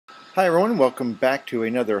Hi everyone, welcome back to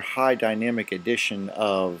another high dynamic edition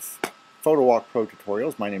of PhotoWalkPro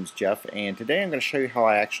tutorials. My name is Jeff, and today I'm going to show you how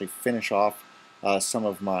I actually finish off some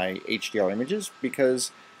of my HDR images,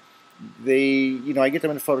 because I get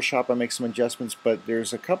them into Photoshop, I make some adjustments, but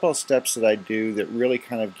there's a couple of steps that I do that really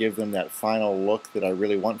kind of give them that final look that I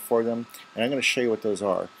really want for them, and I'm going to show you what those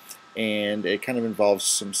are. And it kind of involves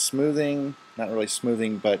some smoothing, not really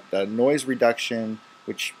smoothing, but noise reduction,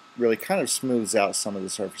 which really kind of smooths out some of the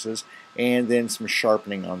surfaces, and then some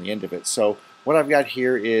sharpening on the end of it. So what I've got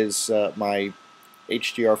here is my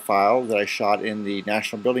HDR file that I shot in the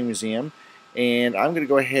National Building Museum, and I'm going to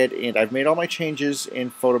go ahead and I've made all my changes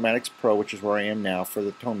in Photomax Pro, which is where I am now for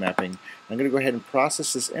the tone mapping. I'm going to go ahead and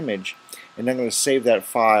process this image, and I'm going to save that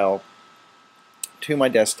file to my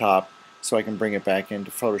desktop so I can bring it back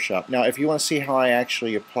into Photoshop. Now, if you want to see how I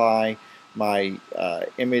actually apply my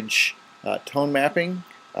image tone mapping,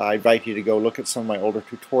 I invite you to go look at some of my older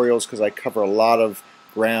tutorials, because I cover a lot of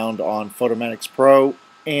ground on Photomax Pro,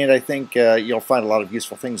 and I think you'll find a lot of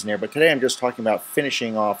useful things in there. But today I'm just talking about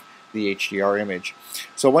finishing off the HDR image.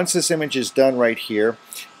 So once this image is done right here,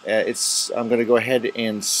 I'm going to go ahead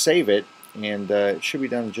and save it, and it should be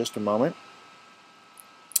done in just a moment.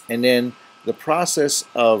 And then the process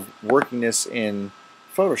of working this in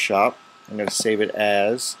Photoshop, I'm going to save it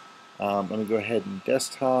as, let me go ahead and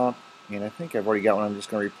desktop, and I think I've already got one. I'm just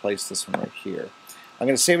going to replace this one right here. I'm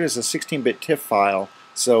going to save it as a 16-bit TIFF file,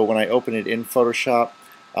 so when I open it in Photoshop,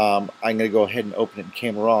 I'm going to go ahead and open it in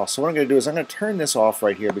Camera Raw. So what I'm going to do is I'm going to turn this off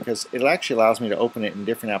right here, because it actually allows me to open it in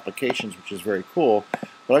different applications, which is very cool.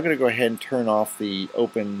 But I'm going to go ahead and turn off the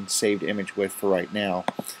Open Saved Image With for right now,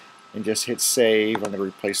 and just hit Save. I'm going to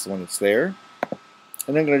replace the one that's there. And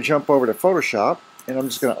then I'm going to jump over to Photoshop, and I'm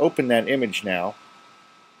just going to open that image now.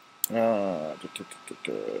 Okay,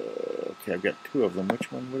 I've got two of them. Which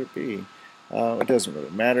one would it be? It doesn't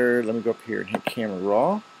really matter. Let me go up here and hit Camera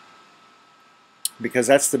Raw, because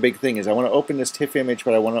that's the big thing, is I want to open this TIFF image,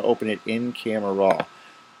 but I want to open it in Camera Raw,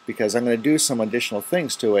 because I'm going to do some additional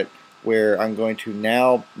things to it, where I'm going to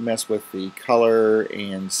now mess with the color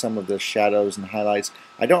and some of the shadows and highlights.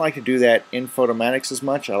 I don't like to do that in Photomax as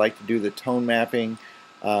much. I like to do the tone mapping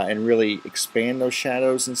and really expand those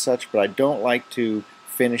shadows and such, but I don't like to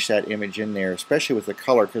finish that image in there, especially with the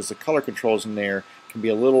color, because the color controls in there can be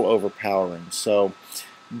a little overpowering. So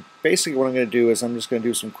basically what I'm going to do is I'm just going to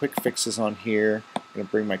do some quick fixes on here. I'm going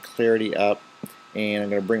to bring my clarity up, and I'm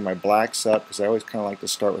going to bring my blacks up, because I always kind of like to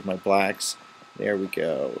start with my blacks. There we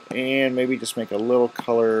go. And maybe just make a little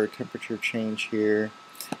color temperature change here,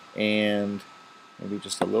 and maybe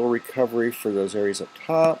just a little recovery for those areas up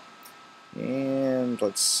top. And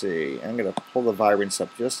let's see, I'm going to pull the vibrance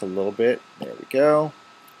up just a little bit. There we go.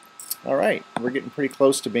 Alright, we're getting pretty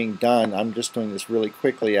close to being done. I'm just doing this really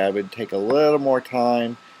quickly. I would take a little more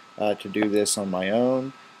time to do this on my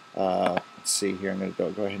own. Let's see here, I'm going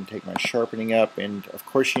to go ahead and take my sharpening up, and of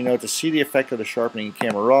course, to see the effect of the sharpening in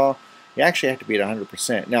Camera Raw, you actually have to be at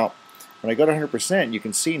 100%. Now, when I go to 100%, you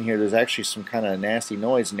can see in here there's actually some kind of nasty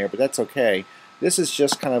noise in there, but that's okay. This is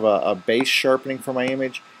just kind of a base sharpening for my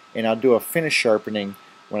image, and I'll do a finish sharpening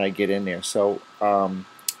when I get in there. So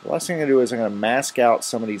the last thing I'm going to do is I'm going to mask out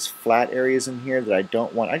some of these flat areas in here that I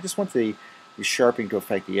don't want. I just want the sharpening to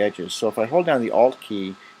affect the edges. So if I hold down the Alt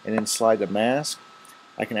key and then slide the mask,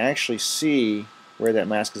 I can actually see where that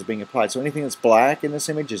mask is being applied. So anything that's black in this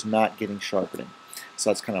image is not getting sharpening. So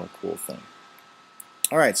that's kind of a cool thing.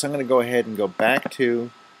 Alright, so I'm going to go ahead and go back to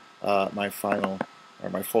my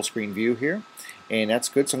full screen view here, and that's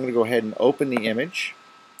good. So I'm going to go ahead and open the image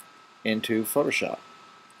into Photoshop.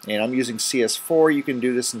 And I'm using CS4. You can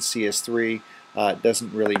do this in CS3. It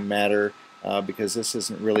doesn't really matter because this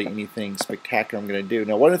isn't really anything spectacular I'm going to do.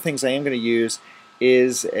 Now, one of the things I am going to use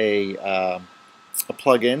is a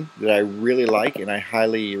plugin that I really like and I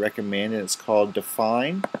highly recommend, and it's called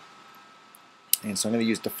Dfine. And so I'm going to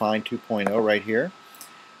use Dfine 2.0 right here.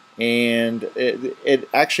 And it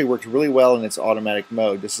actually works really well in its automatic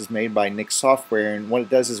mode. This is made by Nik Software, and what it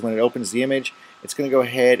does is when it opens the image, it's going to go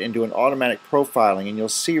ahead and do an automatic profiling, and you'll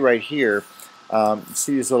see right here,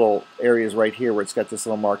 see these little areas right here where it's got this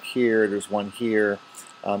little mark here, there's one here,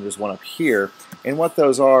 there's one up here, and what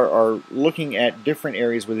those are looking at different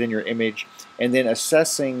areas within your image and then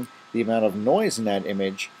assessing the amount of noise in that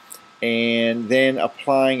image, and then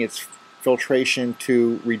applying its filtration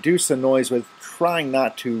to reduce the noise with trying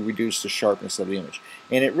not to reduce the sharpness of the image.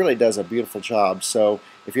 And it really does a beautiful job. So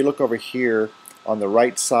if you look over here on the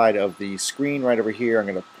right side of the screen, right over here, I'm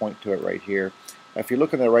going to point to it right here. If you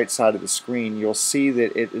look on the right side of the screen, you'll see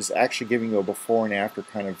that it is actually giving you a before and after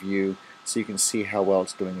kind of view, so you can see how well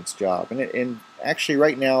it's doing its job. And actually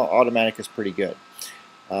right now automatic is pretty good.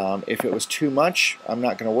 If it was too much, I'm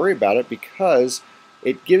not going to worry about it because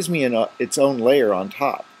it gives me its own layer on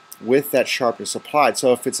top with that sharpness applied.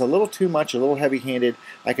 So if it's a little too much, a little heavy-handed,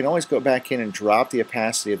 I can always go back in and drop the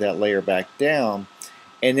opacity of that layer back down,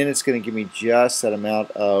 and then it's going to give me just that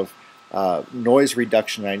amount of noise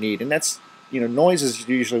reduction I need. And that's, noise is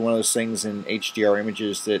usually one of those things in HDR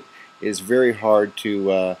images that is very hard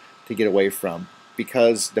to get away from,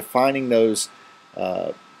 because defining those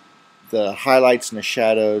the highlights and the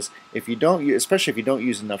shadows, if you don't, especially if you don't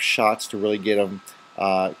use enough shots to really get them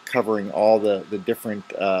covering all the different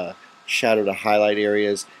shadow to highlight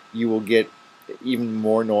areas, you will get even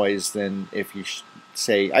more noise than if you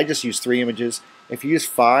say, I just use 3 images. If you use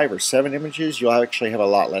 5 or 7 images, you'll actually have a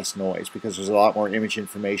lot less noise because there's a lot more image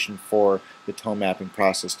information for the tone mapping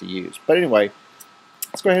process to use. But anyway,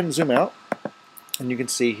 let's go ahead and zoom out, and you can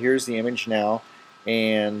see here's the image now.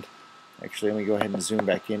 And actually, let me go ahead and zoom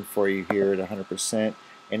back in for you here at 100%,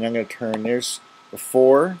 and I'm going to turn, there's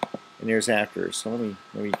before and there's after. So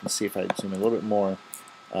maybe you can see if I zoom in a little bit more.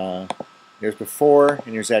 There's before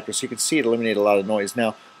and there's after, so you can see it eliminated a lot of noise.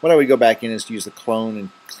 Now, what I would go back in is to use the clone and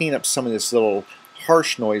clean up some of this little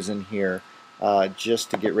harsh noise in here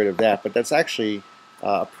just to get rid of that. But that's actually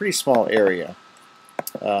a pretty small area,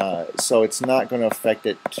 so it's not going to affect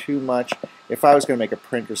it too much. If I was going to make a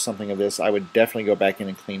print or something of this, I would definitely go back in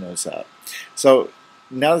and clean those up. So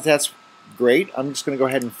now that that's great, I'm just going to go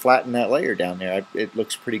ahead and flatten that layer down there. It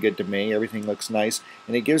looks pretty good to me. Everything looks nice,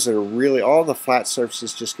 and it gives it a really, all the flat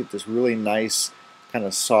surfaces just get this really nice kind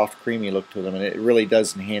of soft, creamy look to them, and it really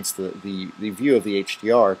does enhance the view of the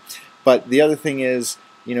HDR. But the other thing is,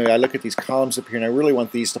 I look at these columns up here, and I really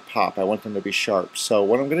want these to pop. I want them to be sharp. So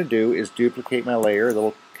what I'm going to do is duplicate my layer, a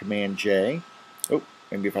little Command J. Oh,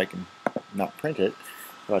 maybe if I can not print it.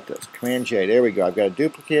 How about this? Command J. There we go. I've got a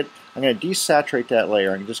duplicate. I'm going to desaturate that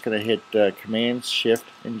layer. I'm just going to hit Command Shift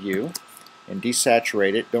and U and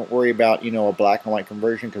desaturate it. Don't worry about a black and white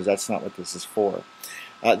conversion, because that's not what this is for.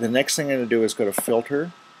 The next thing I'm going to do is go to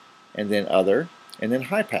Filter, and then Other, and then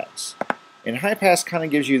High Pass. And High Pass kind of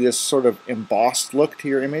gives you this sort of embossed look to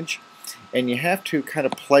your image, and you have to kind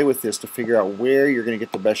of play with this to figure out where you're going to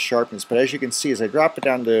get the best sharpness. But as you can see, as I drop it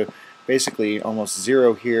down to basically almost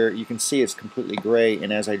 0 here, you can see it's completely gray,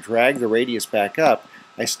 and as I drag the radius back up,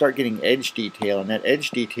 I start getting edge detail, and that edge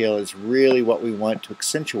detail is really what we want to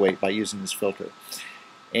accentuate by using this filter.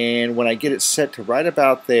 And when I get it set to right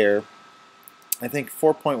about there, I think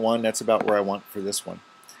 4.1, that's about where I want for this one.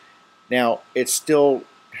 Now, it still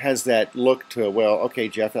has that look to it. Well, okay,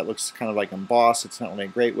 Jeff, that looks kind of like embossed. It's not really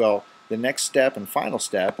great. Well, the next step and final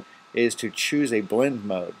step is to choose a blend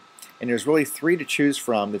mode. And there's really 3 to choose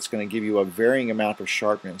from that's going to give you a varying amount of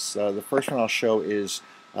sharpness. The first one I'll show is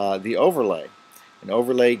the overlay. An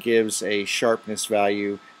overlay gives a sharpness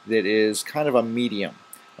value that is kind of a medium.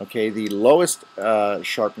 Okay, the lowest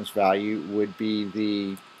sharpness value would be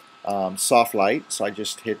the soft light. So I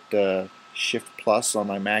just hit Shift plus on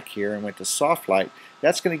my Mac here and went to soft light.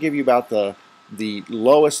 That's going to give you about the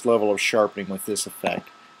lowest level of sharpening with this effect.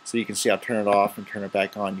 So you can see I'll turn it off and turn it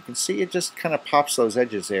back on. You can see it just kind of pops those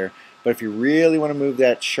edges there. But if you really want to move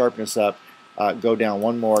that sharpness up, go down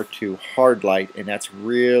one more to hard light, and that's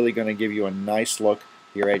really going to give you a nice look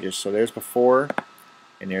to your edges. So there's before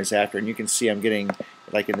and there's after, and you can see I'm getting,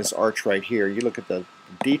 like in this arch right here, you look at the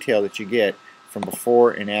detail that you get from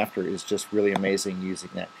before and after is just really amazing using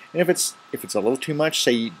that. And if it's a little too much,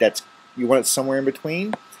 say you want it somewhere in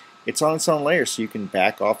between, it's on its own layer, so you can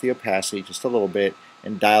back off the opacity just a little bit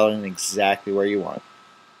and dial it in exactly where you want.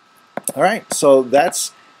 Alright, so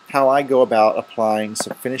that's how I go about applying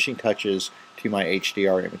some finishing touches to my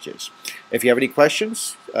HDR images. If you have any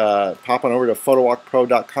questions, pop on over to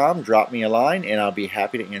PhotoWalkPro.com, drop me a line, and I'll be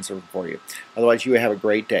happy to answer them for you. Otherwise, you have a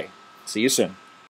great day. See you soon.